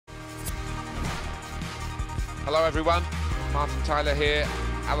Hello everyone, Martin Tyler here,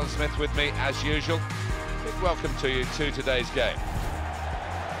 Alan Smith with me as usual. Big welcome to you to today's game.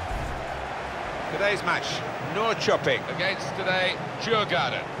 Today's match, Norrköping against today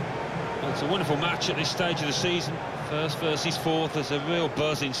Djurgården. Well, it's a wonderful match at this stage of the season. First versus fourth, there's a real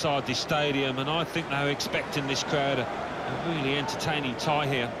buzz inside this stadium, and I think they're expecting this crowd a really entertaining tie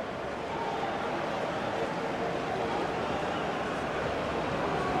here.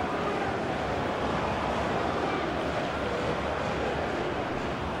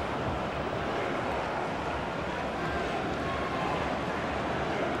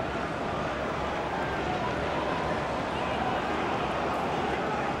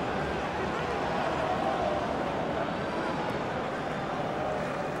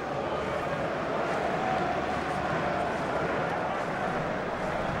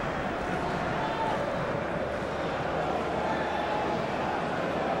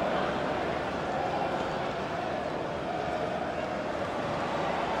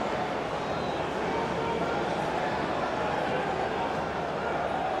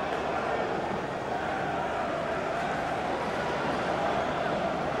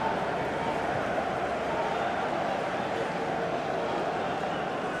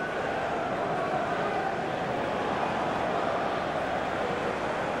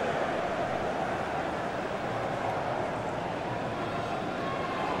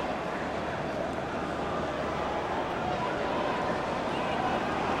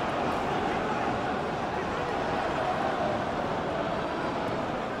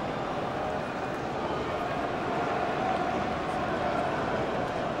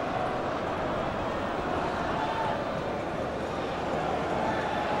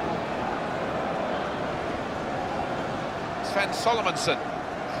 Sven Solomonsen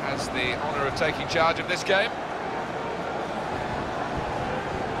has the honour of taking charge of this game.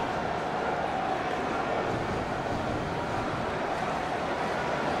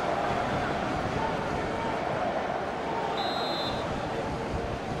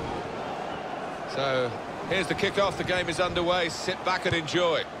 So, here's the kick-off, the game is underway, sit back and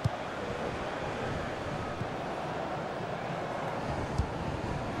enjoy.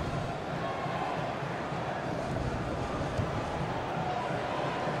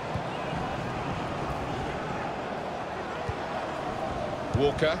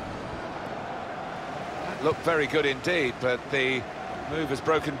 Walker. That looked very good indeed, but the move has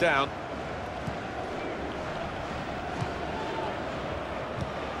broken down.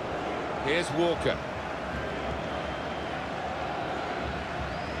 Here's Walker.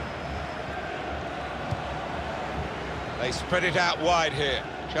 They spread it out wide here.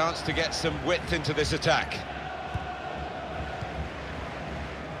 Chance to get some width into this attack.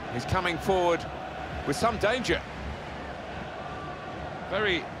 He's coming forward with some danger.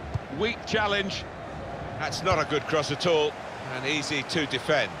 Very weak challenge. That's not a good cross at all, and easy to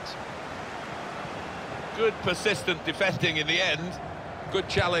defend. Good persistent defending in the end. Good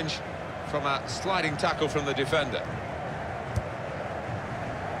challenge from a sliding tackle from the defender.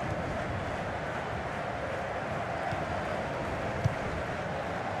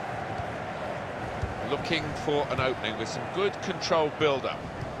 Looking for an opening with some good controlled build-up.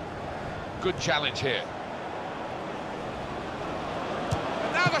 Good challenge here.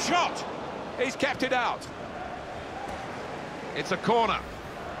 Now the shot! He's kept it out. It's a corner.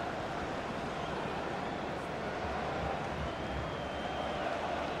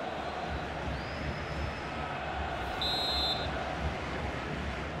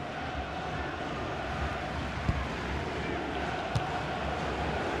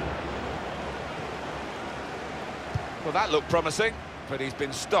 Well, that looked promising, but he's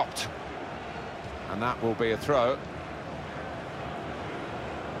been stopped. And that will be a throw.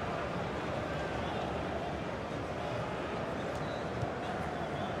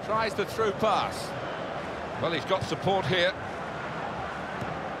 Tries the through pass. Well, he's got support here.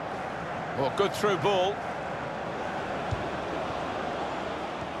 Oh, good through ball.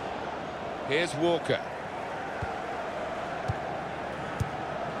 Here's Walker.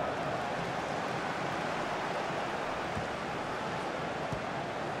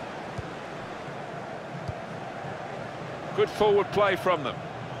 Good forward play from them.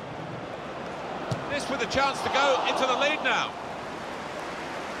 This with a chance to go into the lead now.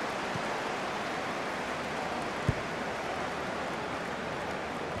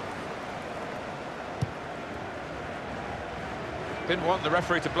 Didn't want the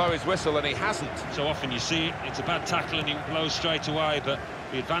referee to blow his whistle, and he hasn't. So often you see it, it's a bad tackle and he blows straight away, but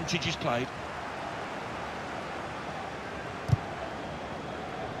the advantage is played.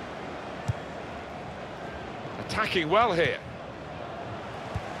 Attacking well here.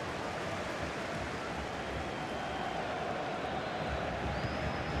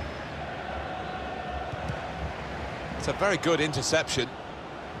 It's a very good interception.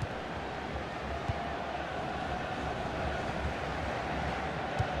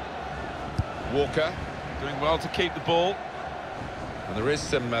 Walker doing well to keep the ball. And there is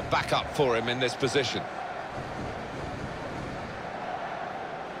some backup for him in this position.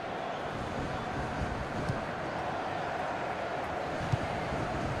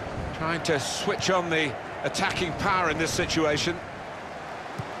 Trying to switch on the attacking power in this situation.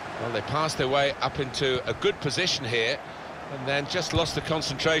 Well, they passed their way up into a good position here, and then just lost the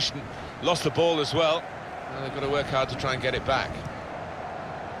concentration, lost the ball as well. Now they've got to work hard to try and get it back.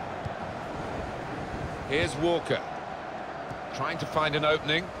 Here's Walker, trying to find an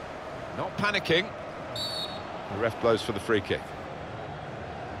opening, not panicking. The ref blows for the free kick.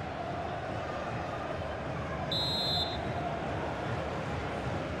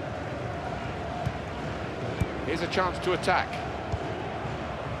 Here's a chance to attack.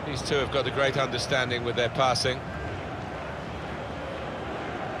 These two have got a great understanding with their passing.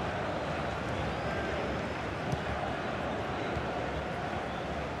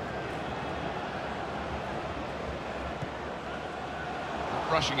 Not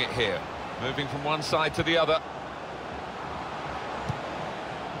rushing it here, moving from one side to the other.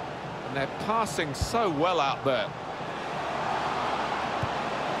 And they're passing so well out there.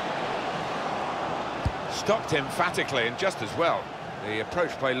 Stopped emphatically and just as well. The approach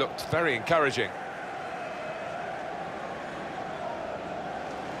play looked very encouraging.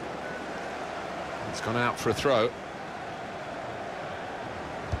 It's gone out for a throw.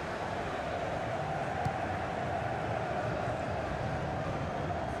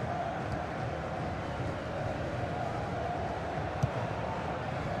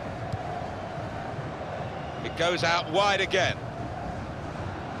 It goes out wide again.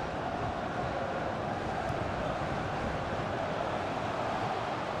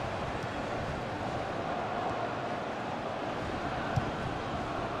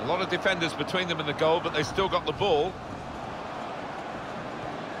 A lot of defenders between them and the goal, but they still got the ball.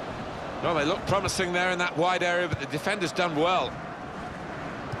 Well, they look promising there in that wide area, but the defender's done well.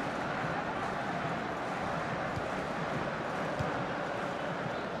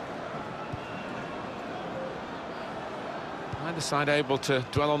 Neither side able to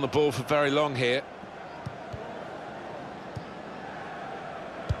dwell on the ball for very long here.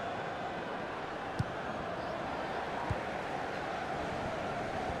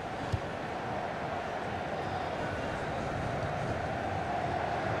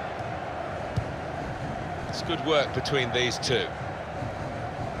 It's good work between these two.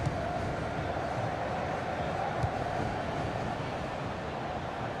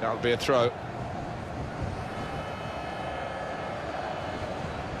 That'll be a throw.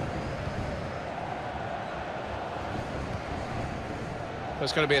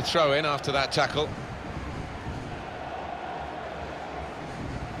 There's going to be a throw in after that tackle.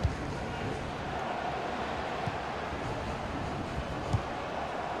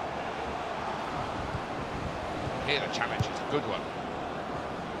 Here the challenge is a good one.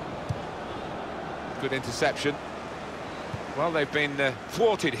 Good interception. Well, they've been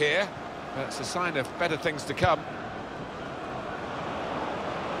thwarted here. That's a sign of better things to come.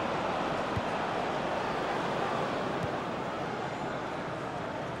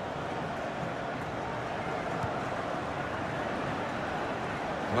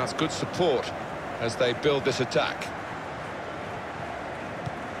 And that's good support as they build this attack.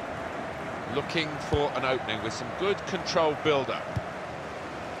 Looking for an opening with some good controlled build-up.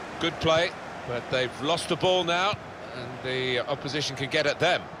 Good play, but they've lost the ball now, and the opposition can get at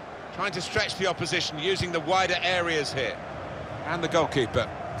them. Trying to stretch the opposition using the wider areas here. And the goalkeeper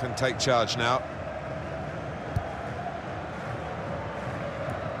can take charge now.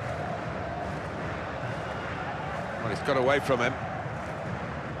 Well, he's got away from him.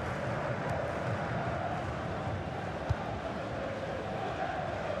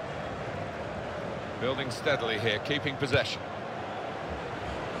 Building steadily here, keeping possession.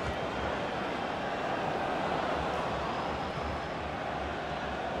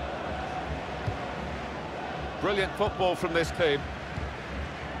 Brilliant football from this team.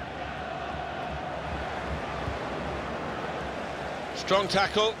 Strong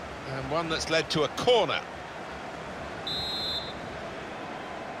tackle, and one that's led to a corner.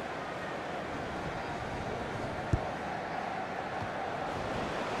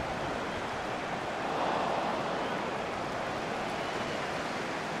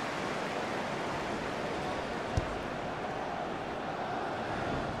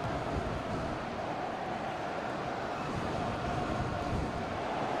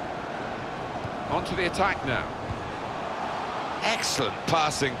 On to the attack now. Excellent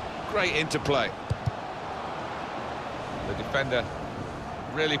passing, great interplay. Defender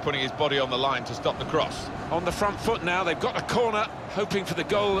really putting his body on the line to stop the cross. On the front foot now, they've got a corner, hoping for the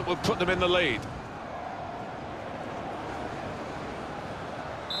goal that would put them in the lead.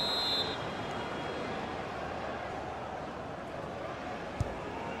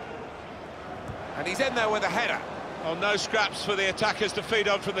 And he's in there with a header. Oh, no scraps for the attackers to feed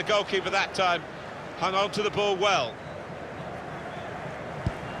on from the goalkeeper that time. Hung on to the ball well.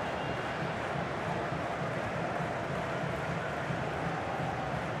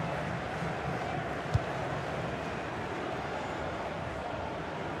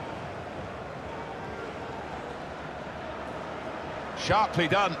 Sharply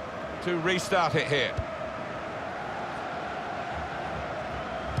done to restart it here.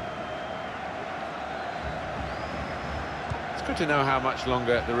 It's good to know how much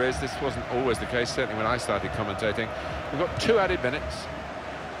longer there is. This wasn't always the case, certainly when I started commentating. We've got 2 added minutes.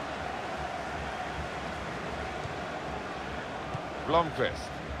 Blomqvist.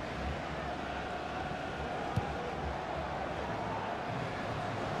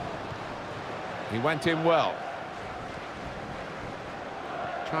 He went in well.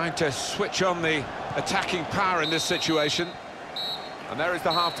 Trying to switch on the attacking power in this situation. And there is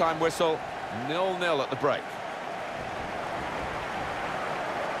the half-time whistle, 0-0 at the break.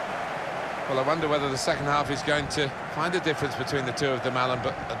 Well, I wonder whether the second half is going to find a difference between the two of them, Alan,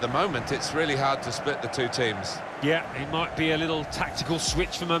 but at the moment it's really hard to split the two teams. Yeah, it might be a little tactical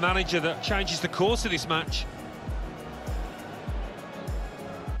switch from a manager that changes the course of this match.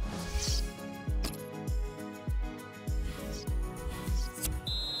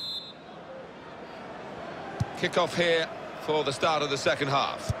 Kick-off here for the start of the second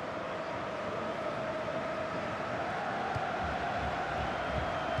half.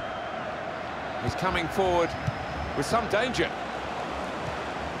 He's coming forward with some danger.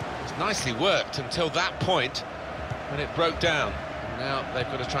 It's nicely worked until that point when it broke down. Now they've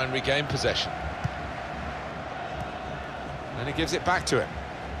got to try and regain possession. And he gives it back to him.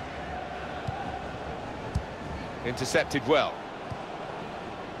 Intercepted well.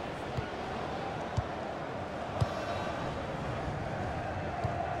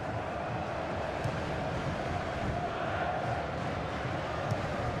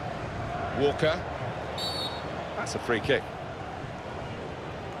 Walker. That's a free kick.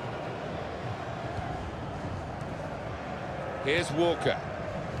 Here's Walker.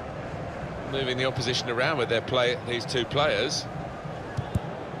 Moving the opposition around with their play, these two players.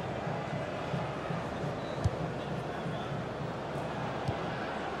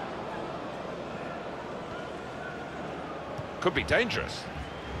 Could be dangerous.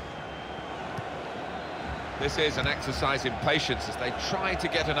 This is an exercise in patience as they try to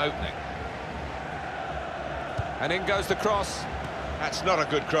get an opening. And in goes the cross. That's not a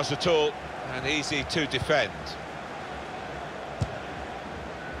good cross at all, and easy to defend.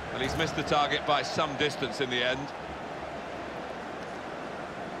 And he's missed the target by some distance in the end.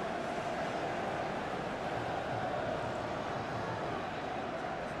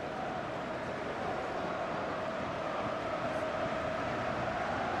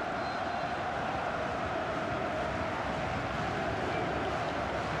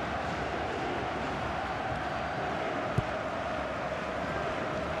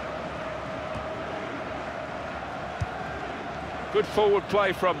 Good forward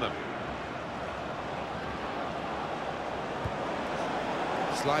play from them.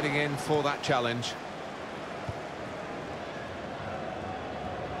 Sliding in for that challenge.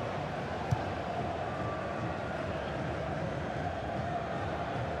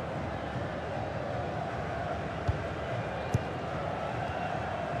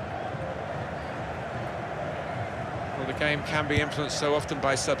 Well, the game can be influenced so often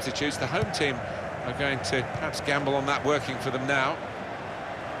by substitutes. The home team are going to perhaps gamble on that working for them now.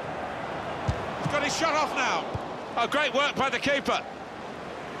 He's got his shot off now. Oh, great work by the keeper.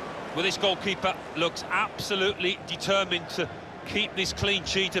 Well, this goalkeeper looks absolutely determined to keep this clean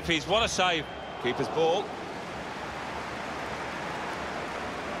sheet of his. What a save. Keeper's ball.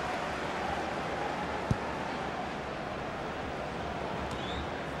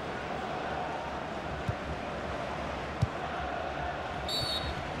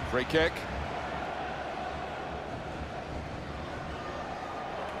 Free kick.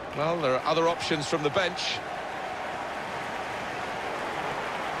 Well, there are other options from the bench.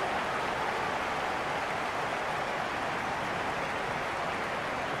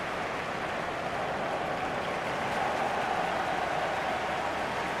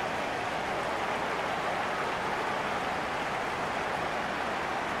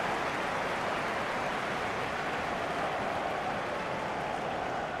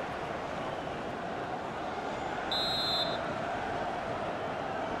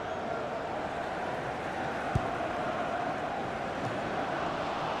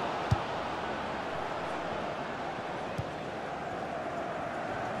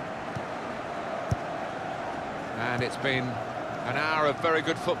 And it's been an hour of very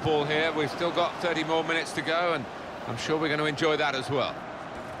good football here. We've still got 30 more minutes to go, and I'm sure we're going to enjoy that as well.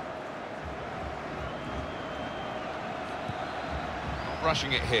 Not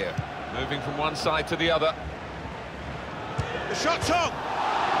rushing it here. Moving from one side to the other. The shot's on!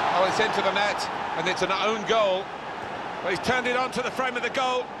 Oh, it's into the net, and it's an own goal. But he's turned it onto the frame of the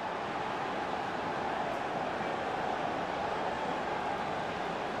goal.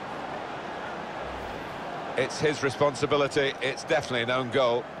 It's his responsibility. It's definitely an own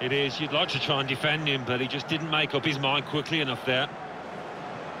goal. It is. You'd like to try and defend him, but he just didn't make up his mind quickly enough there.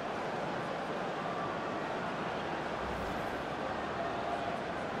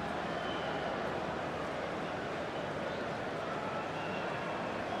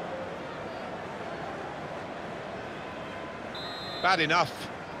 Bad enough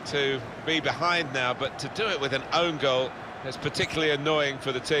to be behind now, but to do it with an own goal is particularly annoying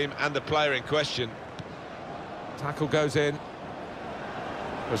for the team and the player in question. Tackle goes in.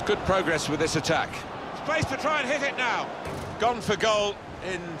 There's good progress with this attack. Space to try and hit it now. Gone for goal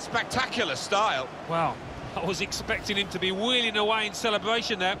in spectacular style. Well, I was expecting him to be wheeling away in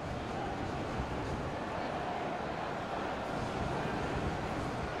celebration there.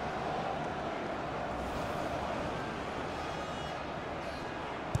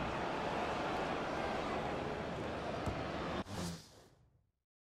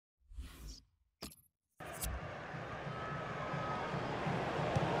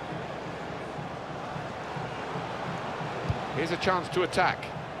 Here's a chance to attack.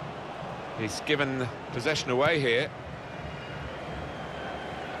 He's given possession away here.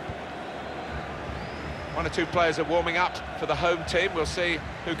 One or two players are warming up for the home team. We'll see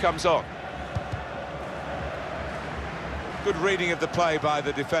who comes on. Good reading of the play by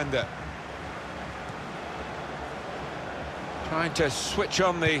the defender. Trying to switch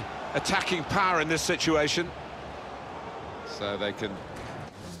on the attacking power in this situation, so they can...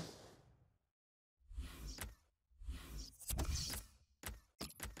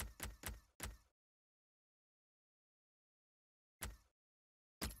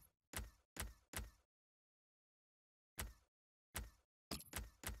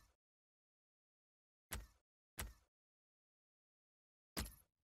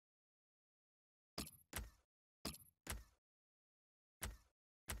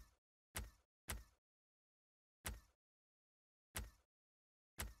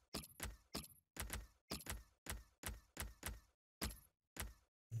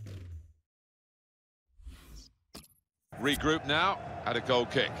 Regroup now at a goal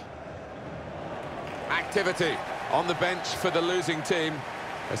kick. Activity on the bench for the losing team.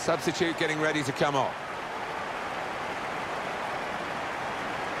 A substitute getting ready to come on.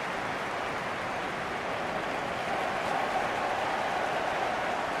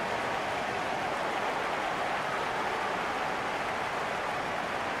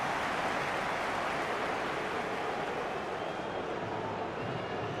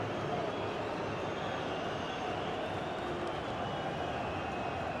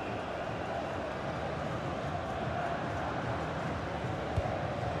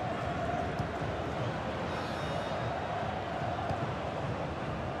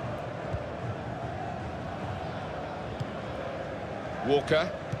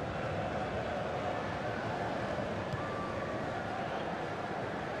 Walker.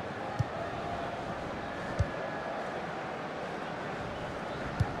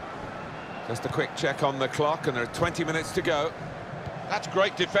 Just a quick check on the clock, and there are 20 minutes to go. That's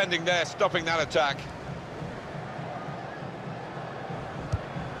great defending there, stopping that attack.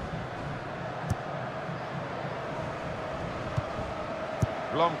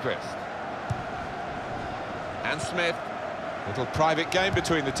 Blomqvist. And Smith. Little private game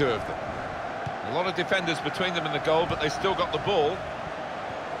between the two of them. A lot of defenders between them and the goal, but they still got the ball.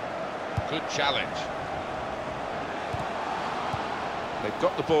 Good challenge. They've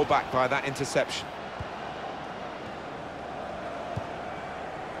got the ball back by that interception.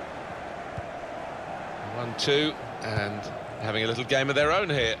 One, two, and having a little game of their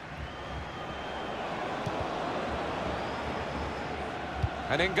own here.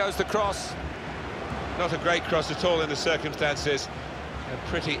 And in goes the cross. Not a great cross at all in the circumstances, and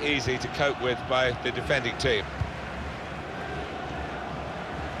pretty easy to cope with by the defending team.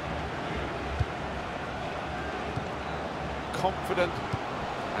 Confident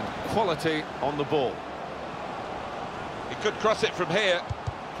and quality on the ball. He could cross it from here,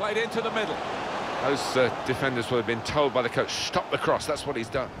 played into the middle. Those defenders will have been told by the coach, stop the cross. That's what he's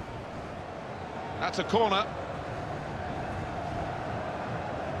done. That's a corner.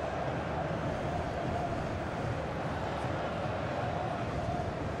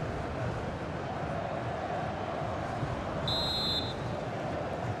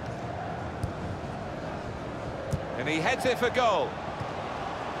 he heads it for goal.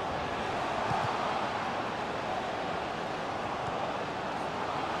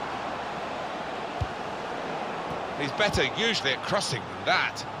 He's better usually at crossing than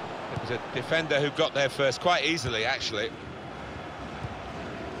that. It was a defender who got there first, quite easily, actually.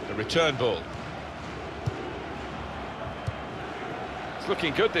 The return ball. It's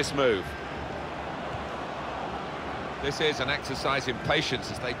looking good, this move. This is an exercise in patience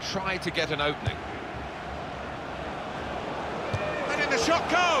as they try to get an opening. And in the shot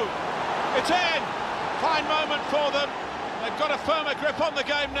go! It's in! Fine moment for them. They've got a firmer grip on the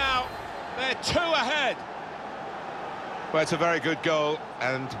game now. They're 2 ahead. Well, it's a very good goal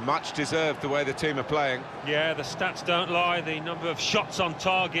and much deserved the way the team are playing. Yeah, the stats don't lie. The number of shots on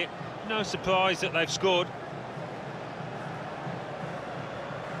target. No surprise that they've scored.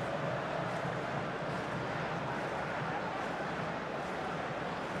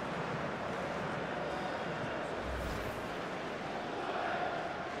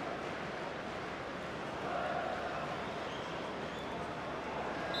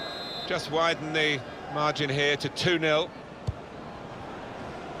 Just widen the margin here to 2-0.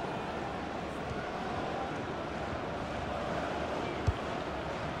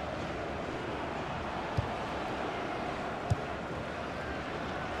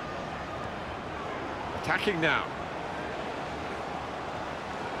 Attacking now.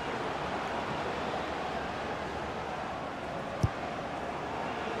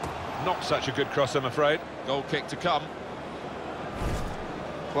 Not such a good cross, I'm afraid. Goal kick to come.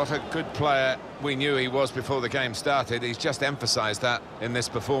 What a good player we knew he was before the game started. He's just emphasised that in this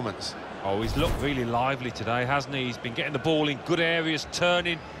performance. Oh, he's looked really lively today, hasn't he? He's been getting the ball in good areas,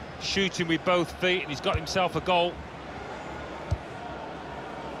 turning, shooting with both feet, and he's got himself a goal.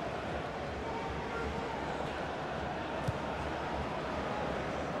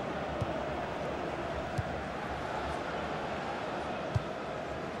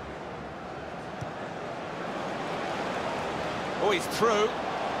 Oh, he's through.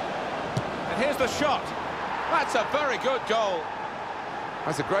 And here's the shot. That's a very good goal.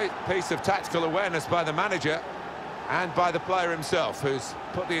 That's a great piece of tactical awareness by the manager and by the player himself, who's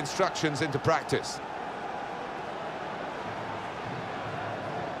put the instructions into practice.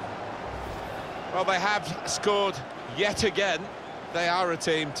 Well, they have scored yet again. They are a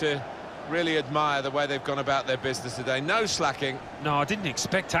team to really admire the way they've gone about their business today. No slacking. No, I didn't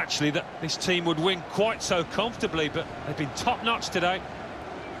expect, actually, that this team would win quite so comfortably, but they've been top-notch today.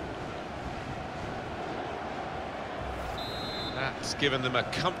 That's given them a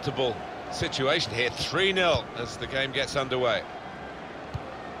comfortable situation here. 3-0 as the game gets underway.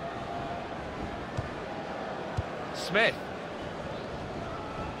 Smith.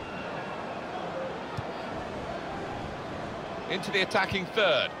 Into the attacking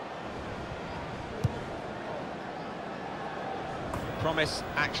third. Promise,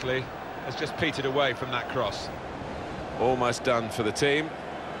 actually, has just petered away from that cross. Almost done for the team.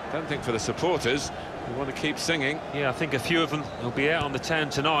 Don't think for the supporters, who want to keep singing. Yeah, I think a few of them will be out on the town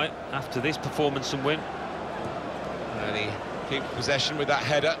tonight after this performance and win. And he keeps possession with that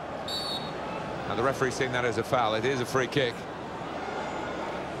header. Now the referee's seeing that as a foul. It is a free kick.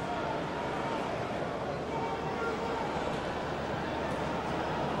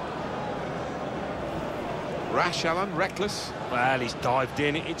 Rash, Alan, reckless. Well, he's dived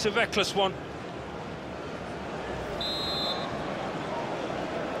in. It's a reckless one.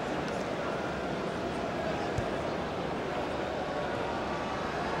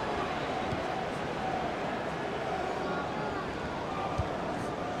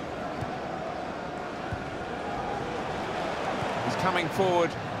 He's coming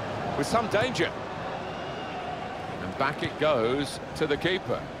forward with some danger. And back it goes to the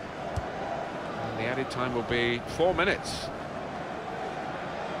keeper. The added time will be 4 minutes.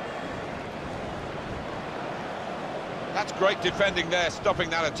 That's great defending there,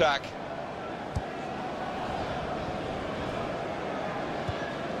 stopping that attack.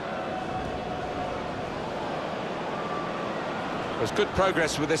 There's good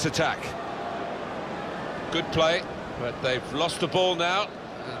progress with this attack. Good play, but they've lost the ball now,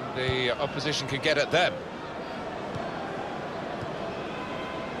 and the opposition can get at them.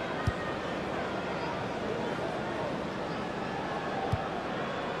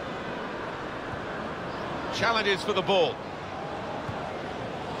 Challenges for the ball.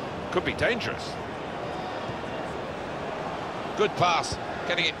 Could be dangerous. Good pass,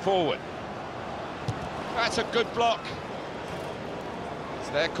 getting it forward. That's a good block. It's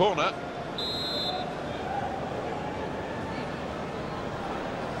their corner.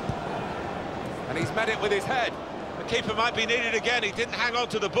 And he's met it with his head. The keeper might be needed again. He didn't hang on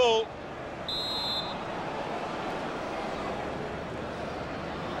to the ball.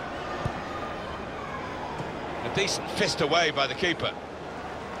 A decent fist away by the keeper.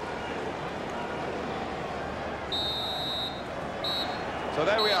 So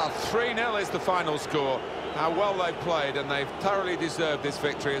there we are, 3-0 is the final score. How well they've played, and they've thoroughly deserved this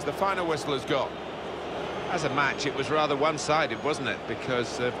victory as the final whistle has gone. As a match, it was rather one-sided, wasn't it?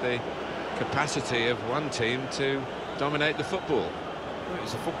 Because of the capacity of one team to dominate the football. Well, it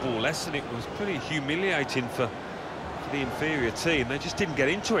was a football lesson. It was pretty humiliating for the inferior team. They just didn't get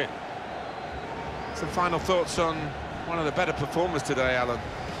into it. Some final thoughts on one of the better performers today, Alan?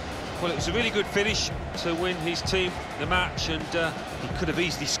 Well, it was a really good finish to win his team the match, and he could have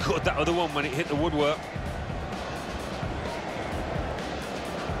easily scored that other one when it hit the woodwork.